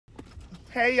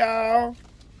Hey, y'all.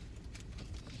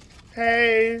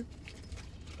 Hey.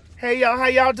 Hey, y'all. How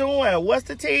y'all doing? What's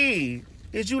the tea?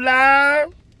 Is you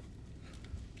live?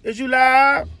 Is you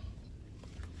live?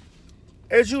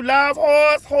 Is you live,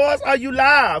 horse? Horse, are you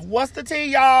live? What's the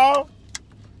tea, y'all?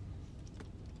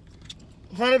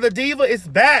 Honey, the diva is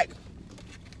back.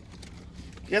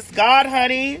 Yes, God,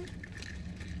 honey.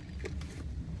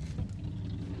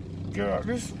 Girl,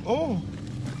 this, oh.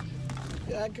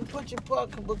 I can put your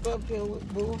pocketbook up here,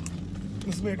 boo.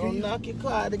 Don't knock your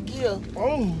car out of gear.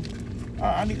 Oh.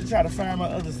 I need to try to find my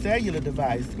other cellular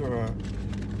device, girl.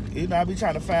 You know, I be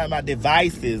trying to find my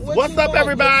devices. What's up,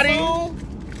 everybody?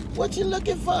 What you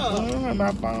looking for?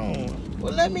 My phone.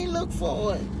 Well, let me look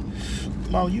for it.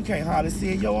 Mom, you can't hardly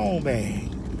see in your own bag.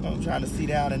 I'm trying to see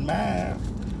down in mine.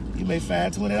 You may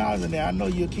find $20 in there. I know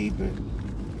you'll keep it.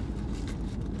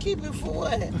 Keep it for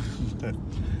what?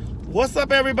 What's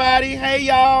up, everybody? Hey,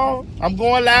 y'all. I'm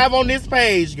going live on this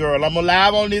page, girl. I'm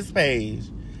live on this page.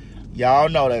 Y'all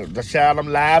know that, the child, I'm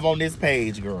live on this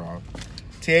page, girl.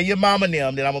 Tell your mama and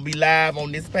them that I'm going to be live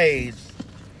on this page.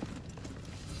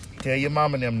 Tell your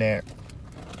mama and them that.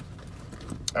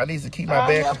 I need to keep my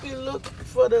bag. I'll help you look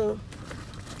for the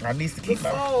I need to keep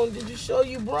my phone. Did you show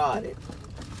you brought it?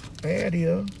 There it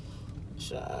is.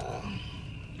 Child.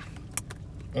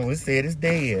 Oh, it said it's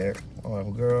dead. Oh,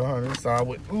 girl, honey, saw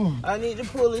it. I need to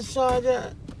pull this charge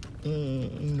out.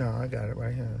 No, I got it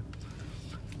right here.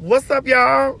 What's up,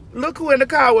 y'all? Look who in the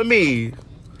car with me.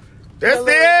 That's Hello,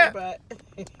 it. everybody.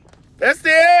 That's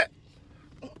it.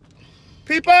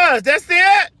 Peoples, that's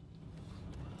it.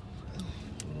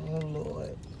 Oh,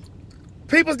 Lord.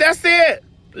 Peoples, that's it.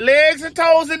 Legs and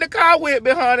toes in the car with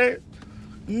me, honey.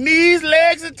 Knees,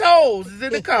 legs, and toes is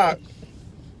in the car.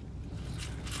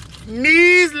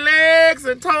 Knees, legs,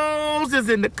 and toes is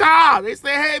in the car. They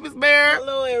say, hey, Miss Mary.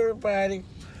 Hello, everybody.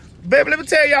 Baby, let me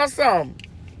tell y'all something.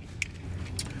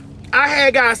 I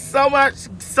had got so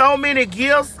many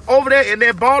gifts over there in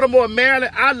that Baltimore,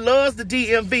 Maryland. I loves the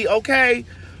DMV, okay?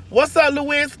 What's up,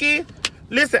 Lewinsky?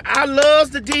 Listen, I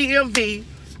loves the DMV.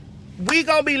 We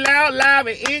gonna be loud, live,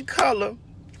 and in color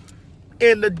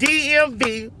in the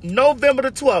DMV November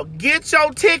the 12th. Get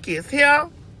your tickets here.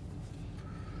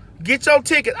 Get your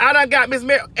tickets. I done got Miss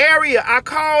Mary. Area, I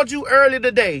called you early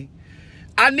today.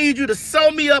 I need you to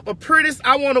sew me up a pretty,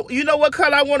 you know what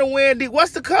color I want to wear?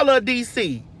 What's the color of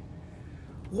DC?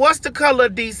 What's the color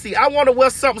of DC? I want to wear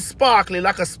something sparkly,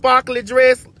 like a sparkly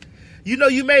dress. You know,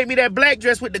 you made me that black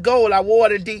dress with the gold. I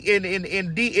wore it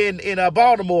in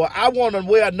Baltimore. I want to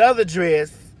wear another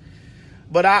dress,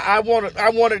 but I want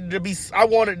it to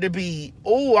be.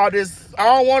 Oh, I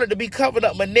don't want it to be covering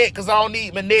up my neck because I don't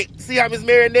need my neck. See how Miss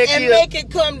Mary neck is? And make it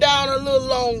come down a little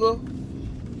longer.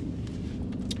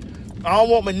 I don't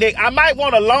want my neck. I might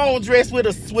want a long dress with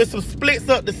some splits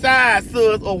up the side,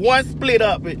 sis, or one split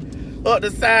up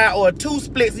the side, or two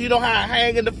splits. You know how I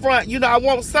hang in the front. You know, I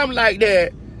want something like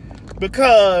that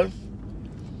because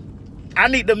I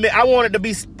want it to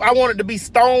be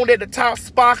stoned at the top,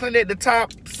 sparkling at the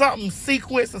top, something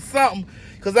sequence or something,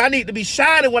 because I need to be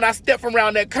shining when I step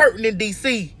around that curtain in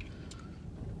DC.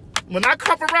 When I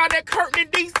come around that curtain in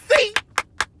DC.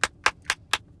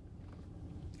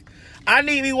 I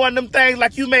need me one of them things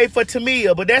like you made for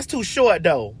Tamia, but that's too short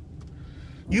though.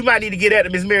 You might need to get that to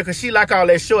Miss Mary because she like all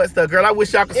that short stuff, girl. I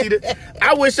wish y'all could see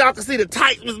the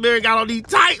tights Miss Mary got on these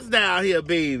tights down here,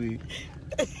 baby.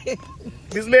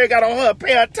 Miss Mary got on her a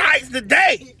pair of tights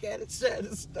today. You gotta try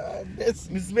to start this.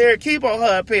 Miss Mary keep on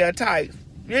her a pair of tights.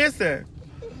 Listen.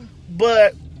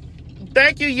 But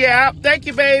thank you, yeah. Thank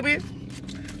you, baby.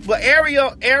 But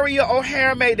Area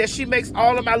O'Hara made that she makes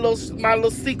all of my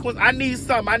little sequins. I need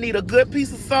some. I need a good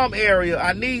piece of some, Area.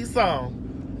 I need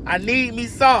some. I need me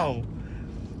some.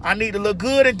 I need to look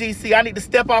good in DC. I need to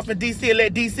step off in DC and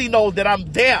let DC know that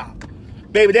I'm there.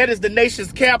 Baby, that is the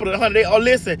nation's capital, honey.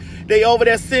 Listen, they over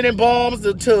there sending bombs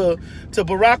to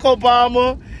Barack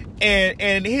Obama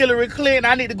and Hillary Clinton.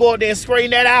 I need to go out there and straighten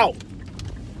that out.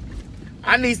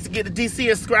 I need to get to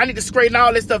DC and I need to straighten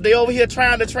all this stuff. They over here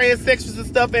trying to transsexuals and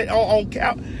stuff on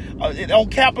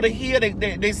Capitol Hill.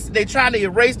 They trying to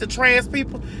erase the trans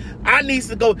people. I need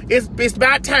to go. It's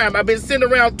about time. I've been sitting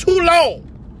around too long.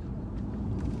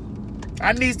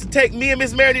 I need to take me and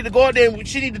Miss Mary need to go out there and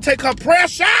she need to take her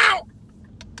pressure out.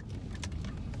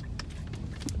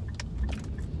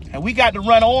 And we got to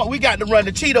run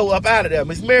the Cheeto up out of there.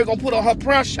 Miss Mary gonna put on her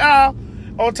pressure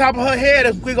on top of her head,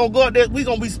 and we're gonna go out there. We're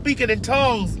gonna be speaking in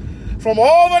tongues from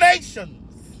all the nations.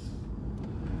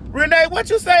 Renee, what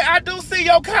you say? I do see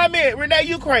your comment. Renee,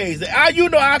 you crazy. I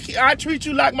treat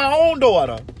you like my own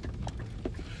daughter.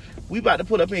 We about to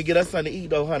pull up here and get us something to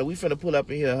eat, though, honey. We finna pull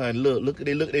up in here, honey. Look,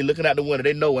 they looking out the window.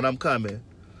 They know when I'm coming.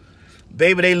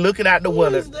 Baby, they looking out the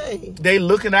window. They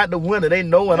looking out the window. They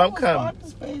know when I'm coming.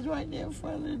 Space right there in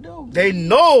front of the door. They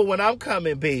know when I'm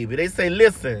coming, baby. They say,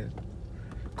 listen,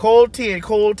 Cold 10,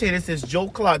 it says Joe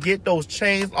Clark, get those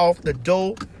chains off the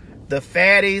door. The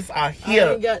fatties are here.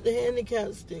 I ain't got the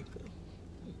handicap sticker.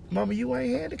 Mama, you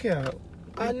ain't handicapped.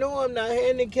 I know I'm not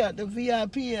handicapped, the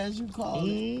VIP as you call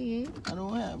it. I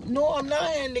don't have it. No, I'm not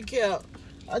handicapped.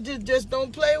 I just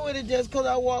don't play with it just because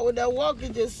I walk with that walker.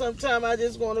 Just sometimes I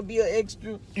just want to be an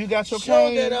extra. You got your show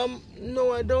cane? That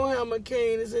no, I don't have my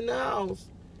cane. It's in the house.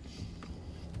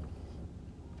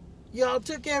 Y'all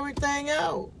took everything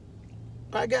out.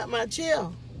 I got my chair.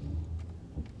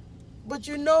 But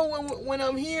you know when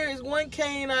I'm here, it's one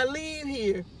cane I leave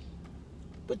here.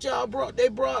 But they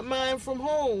brought mine from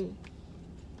home.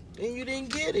 And you didn't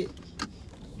get it.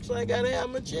 So I gotta have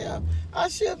my chair. I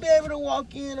should be able to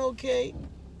walk in okay.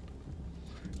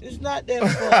 It's not that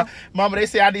far. Mama, they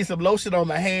say I need some lotion on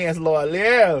my hands, Lord.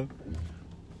 Yeah.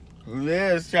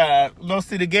 Let's try. No,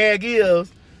 see, the gag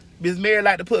is, Miss Mary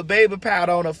like to put baby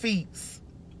powder on her feet.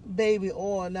 Baby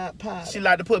oil, not powder. She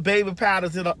like to put baby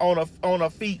powders on her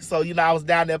feet. So, you know, I was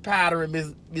down there powdering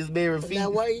Miss Mary's feet. Now,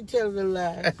 why you telling a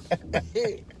lie?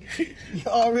 You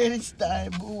already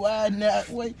started, boo. Why not?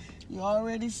 Wait, you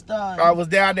already started. I was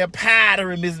down there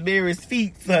powdering Miss Mary's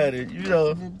feet, honey. You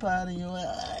know. Powder your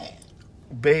eye.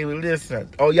 Baby, listen.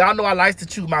 Oh, y'all know I like to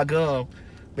chew my gum.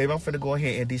 Baby, I'm finna go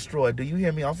ahead and destroy it. Do you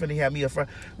hear me? I'm finna have me a friend.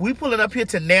 We pulling up here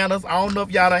to Nana's. I don't know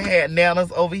if y'all done had Nana's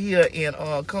over here in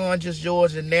Conjures,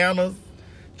 Georgia. Nana's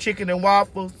chicken and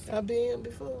waffles. I've been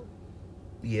before.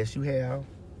 Yes, you have.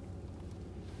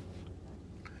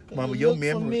 Mama, your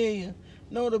memory. Familiar.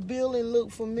 No, the building look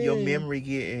familiar. Your memory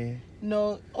getting.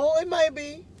 No. Oh, it may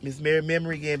be. Miss Mary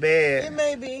memory getting bad. It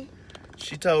may be.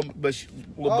 She told me, but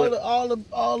all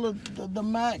of the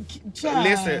my child.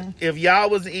 Listen, if y'all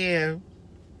was in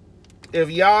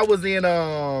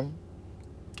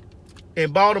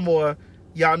Baltimore,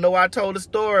 y'all know I told a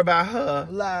story about her.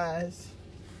 Lies.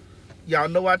 Y'all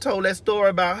know I told that story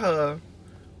about her.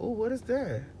 Oh, what is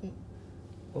that?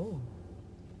 Oh,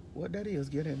 what that is?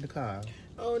 Get in the car.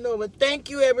 Oh no, but thank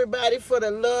you everybody for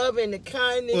the love and the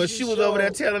kindness. Well, she was over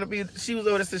there telling me, she was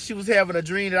over there said she was having a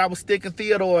dream that I was sticking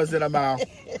Theodore's in her mouth.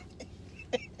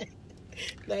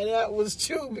 Now that was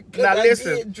true because now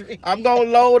listen, I'm gonna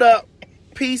load up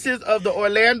pieces of the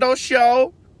Orlando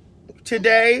show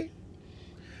today.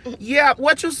 Yeah,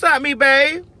 what you sent me,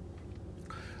 babe?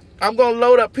 I'm gonna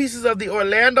load up pieces of the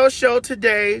Orlando show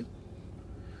today,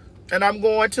 and I'm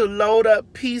going to load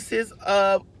up pieces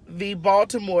of the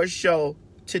Baltimore show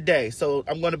today. So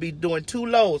I'm going to be doing 2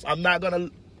 loads. I'm not going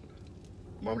to...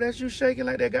 Mom, that's you shaking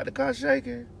like that? Got the car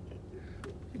shaking?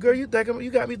 Girl, you got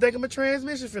me thinking my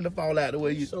transmission finna fall out the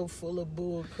way you... So full of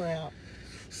bull crap.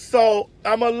 So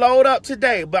I'm going to load up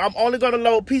today, but I'm only going to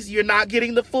load pieces. You're not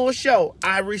getting the full show.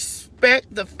 I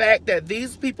respect the fact that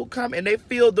these people come and they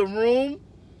fill the room.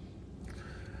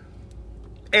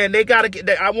 And they got to get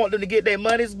I want them to get their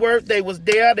money's worth. They was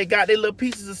there. They got their little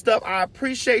pieces of stuff. I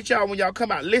appreciate y'all when y'all come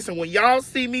out. Listen, when y'all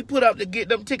see me put up to get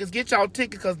them tickets, get y'all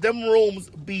tickets because them rooms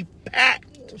be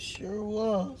packed. It sure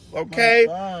was.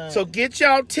 Okay? So get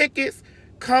y'all tickets.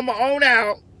 Come on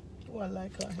out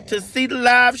to see the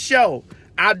live show.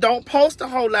 I don't post a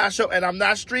whole live show, and I'm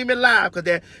not streaming live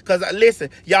because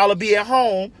listen, y'all will be at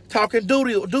home talking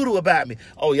doo-doo about me.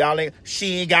 Oh,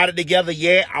 she ain't got it together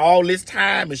yet all this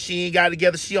time, and she ain't got it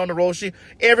together. She on the road.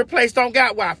 Every place don't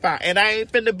got Wi-Fi, and I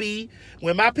ain't finna be.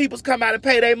 When my peoples come out and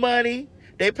pay their money,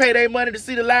 they pay their money to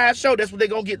see the live show. That's what they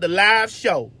gonna get, the live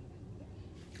show.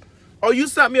 Oh, you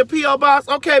sent me a P.O. box?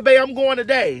 Okay, babe, I'm going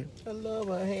today. I love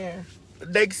her hair.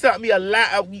 They sent me a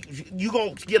live. You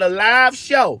gonna get a live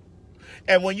show.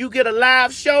 And when you get a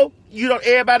live show,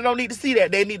 everybody don't need to see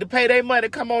that. They need to pay their money.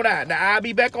 Come on out. Now, I'll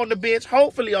be back on the bench,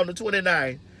 hopefully on the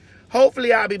 29th.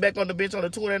 Hopefully, I'll be back on the bench on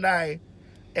the 29th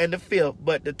and the 5th.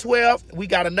 But the 12th, we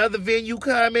got another venue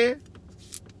coming.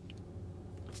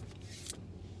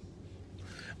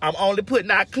 I'm only putting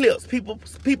out clips. People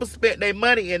spent their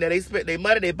money in there. They spent their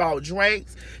money. They bought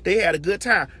drinks. They had a good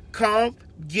time. Come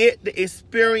get the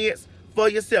experience for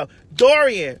yourself.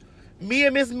 Dorian, me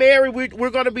and Miss Mary, we're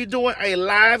going to be doing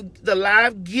the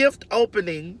live gift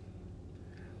opening.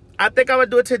 I think I'm going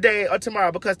to do it today or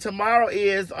tomorrow because tomorrow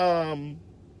is your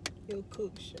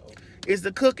cook show. It's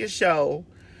the cooking show.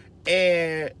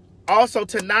 And also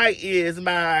tonight is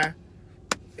my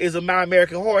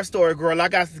American Horror Story girl. I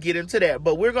got to get into that.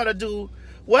 But we're going to do...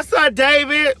 What's up,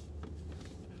 David?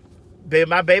 Babe,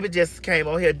 my baby just came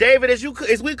on here. David, is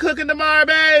we cooking tomorrow,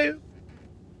 babe?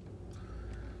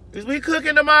 Is we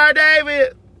cooking tomorrow,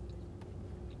 David?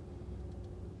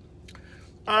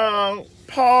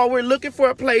 Paul, we're looking for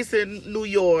a place in New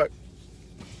York.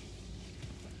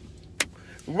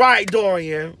 Right,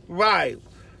 Dorian. Right.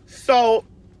 So.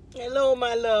 Hello,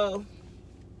 my love.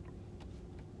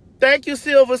 Thank you,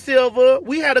 Silver.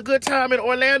 We had a good time in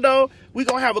Orlando. We're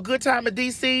going to have a good time in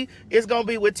D.C. It's going to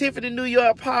be with Tiffany New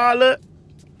York Parlor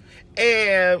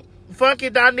and Funky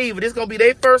Dineva. This is going to be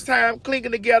their first time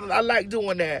clinking together. I like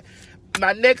doing that.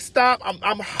 My next stop,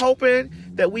 I'm hoping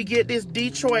that we get this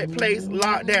Detroit place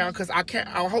locked down because I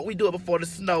hope we do it before the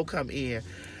snow come in.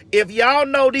 If y'all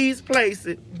know these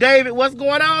places, David, what's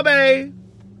going on, babe?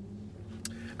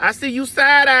 I see you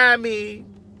side-eyeing me.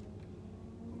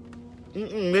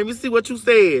 Let me see what you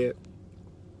said.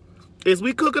 Is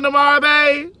we cooking tomorrow,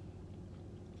 babe?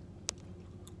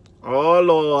 Oh,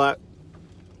 Lord.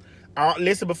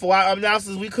 Listen, before I announce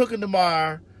this, we cooking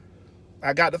tomorrow.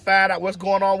 I got to find out what's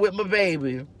going on with my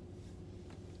baby.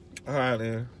 All right,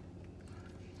 then.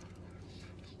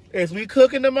 Is we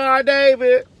cooking tomorrow,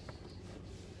 David?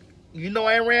 You know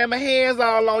I ain't ran my hands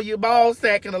all on your ball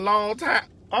sack in a long time.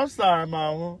 I'm sorry,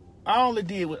 Mama. I'm only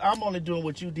doing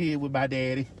what you did with my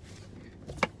daddy.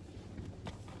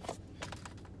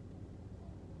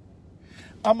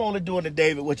 I'm only doing to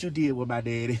David what you did with my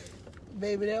daddy.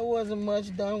 Baby, there wasn't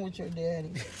much done with your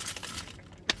daddy.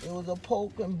 It was a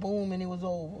poke and boom and it was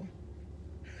over.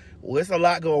 Well, it's a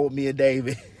lot going with me and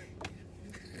David.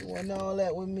 It wasn't all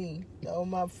that with me. That was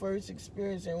my first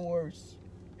experience and worse.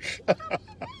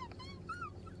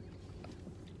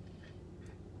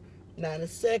 Now the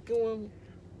second one.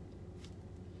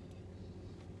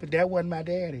 But that wasn't my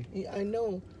daddy. I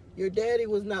know. Your daddy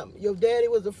was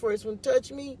the first one to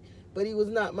touch me, but he was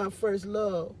not my first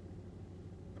love.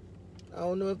 I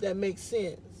don't know if that makes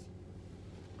sense.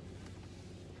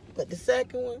 But the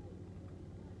second one,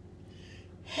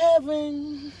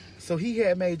 heaven. So he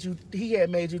had made you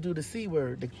do the C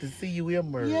word, the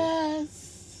C-U-M word.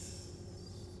 Yes.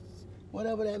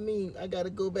 Whatever that means. I gotta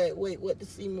go back. Wait, what the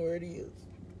C word is?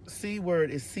 C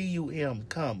word is C-U-M,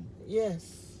 come.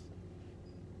 Yes.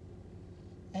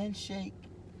 And shake.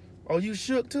 Oh, you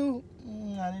shook too?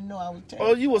 I didn't know I was terrified.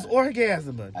 Oh, you was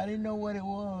orgasming. I didn't know what it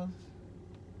was.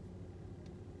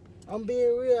 I'm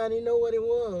being real. I didn't know what it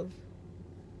was.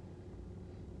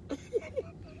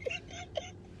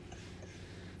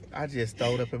 I just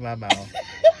throw it up in my mouth.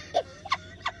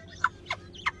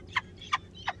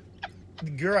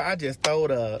 Girl, I just throw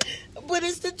it up. But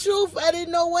it's the truth. I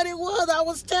didn't know what it was. I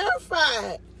was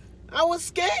terrified. I was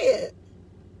scared.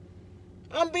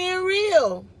 I'm being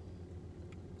real.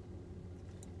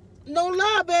 No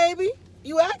lie, baby.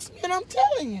 You asked me and I'm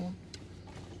telling you.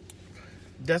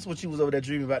 That's what you was over there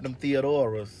dreaming about, them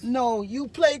Theodoras. No, you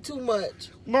play too much.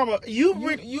 Mama,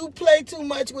 you play too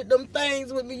much with them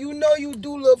things with me. You know you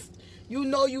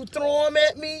you throw them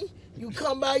at me. You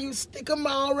come by, you stick them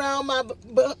all around my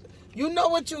butt. You know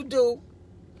what you do.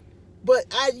 But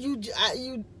I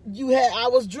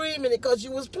was dreaming it because you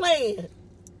was playing.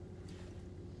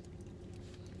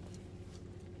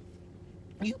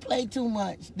 You play too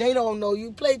much. They don't know.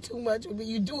 You play too much with me.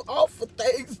 You do awful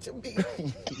things to me.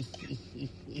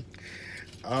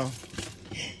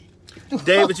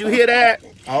 David, you hear that?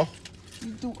 Oh.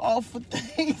 You do awful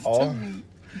things to me.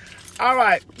 All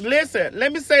right. Listen,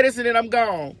 let me say this and then I'm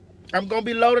gone. I'm going to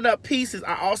be loading up pieces.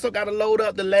 I also got to load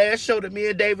up the last show that me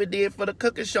and David did for the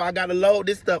cooking show. I got to load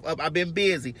this stuff up. I've been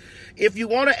busy. If you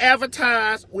want to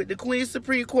advertise with the Queen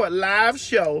Supreme Court live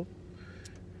show,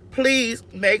 please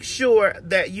make sure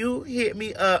that you hit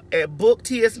me up at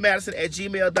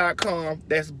booktsmadison@gmail.com.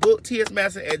 That's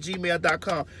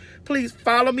booktsmadison@gmail.com. Please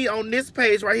follow me on this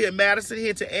page right here, Madison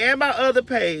Hinton, and my other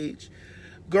page.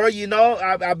 Girl, you know,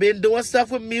 I've been doing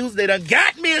stuff with music. They done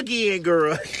got me again,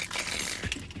 girl.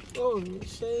 Oh, you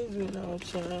saved me now,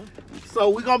 child. So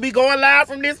we're going to be going live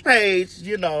from this page,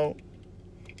 you know.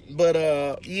 But,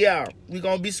 yeah, we're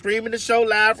going to be streaming the show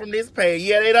live from this page.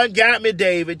 Yeah, they done got me,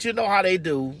 David. You know how they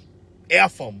do.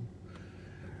 F them.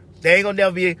 They ain't going to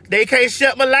never be... They can't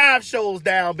shut my live shows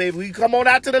down, baby. We come on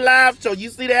out to the live show. You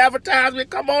see the advertisement?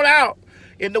 Come on out.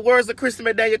 In the words of Christy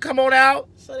McDaniel, come on out.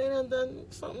 So they done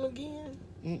something again?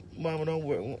 Mama, don't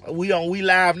worry. We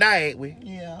live now, ain't we?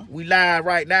 Yeah. We live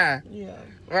right now. Yeah.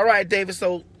 All right, David.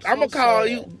 So I'm going to call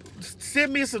you.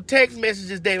 Send me some text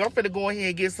messages, David. I'm finna go ahead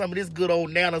and get some of this good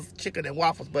old Nana's chicken and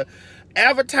waffles. But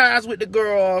advertise with the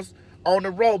girls on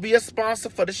the road. Be a sponsor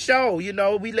for the show. You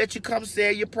know, we let you come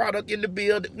sell your product in the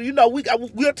building. You know,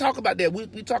 we'll talk about that. We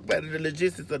talk about the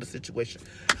logistics of the situation.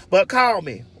 But call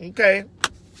me, okay?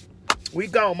 We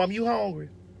gone. Mom, you hungry?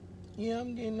 Yeah,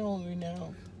 I'm getting hungry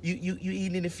now. You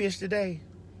eating any fish today?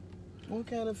 What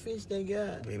kind of fish they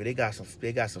got? Baby, they got some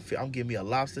fish. I'm giving me a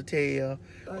lobster tail.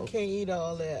 I can't eat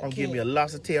all that. I'm giving me a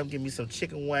lobster tail. I'm giving me some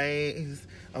chicken wings.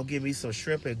 I'm giving me some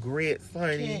shrimp and grits,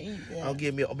 honey. Can't eat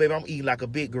that. I'm eating like a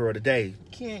big girl today.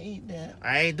 Can't eat that.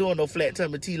 I ain't doing no flat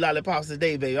tummy tea lollipops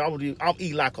today, baby. I'm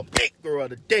eating like a big girl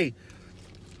today.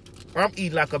 I'm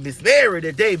eating like a Miss Mary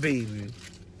today, baby.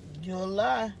 You're a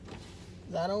lie.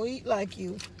 I don't eat like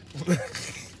you.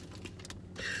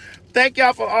 Thank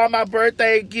y'all for all my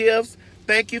birthday gifts.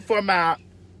 Thank you for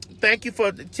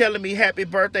telling me happy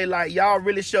birthday. Like, y'all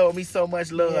really showed me so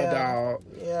much love, dog.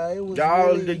 Yeah, it was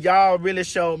y'all really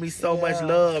showed me so much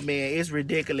love, man. It's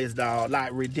ridiculous, dog.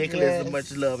 Like, ridiculous how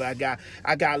much love I got.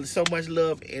 I got so much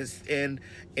love in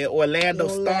Orlando.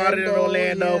 Started in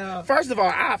Orlando. Yeah. First of all,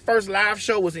 our first live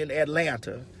show was in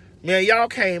Atlanta. Man, y'all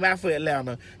came out for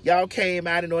Atlanta. Y'all came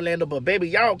out in Orlando, but baby,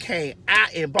 y'all came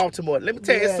out in Baltimore. Let me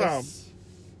tell you something.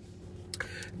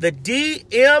 The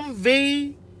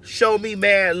DMV show me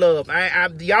mad love.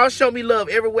 Y'all show me love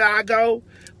everywhere I go,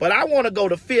 but I want to go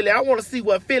to Philly. I want to see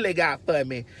what Philly got for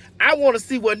me. I want to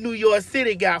see what New York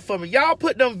City got for me. Y'all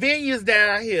put them venues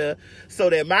down here so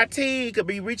that my team could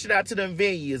be reaching out to them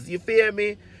venues. You feel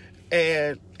me?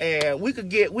 And we can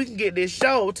get this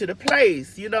show to the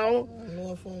place, you know. I don't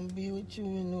know if I'm gonna be with you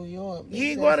in New York. You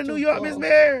ain't going to New York, Miss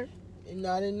Mary?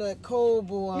 Not in that cold,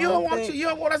 boy. You don't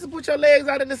want us to put your legs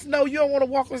out in the snow. You don't want to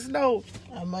walk in the snow.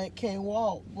 Can't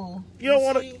walk, boy. You don't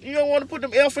want to put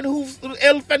them elephant hoofs.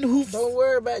 Don't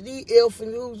worry about these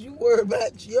elephant hoofs. You worry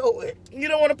about your. You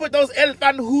don't want to put those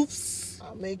elephant hoofs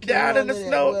down in the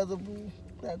snow. Weather,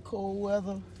 that cold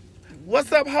weather.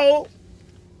 What's up, Hope?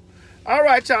 All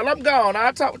right, y'all. I'm gone.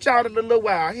 I'll talk with y'all in a little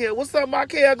while. Here, what's up,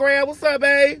 Markel Graham? What's up,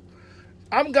 babe?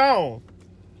 I'm gone.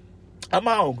 I'm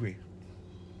hungry.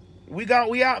 We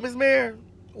out, Miss Mary?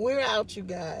 We're out, you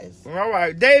guys. All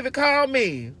right. David, call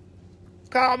me.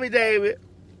 Call me, David.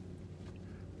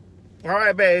 All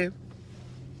right, babe.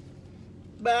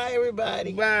 Bye,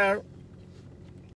 everybody. Bye.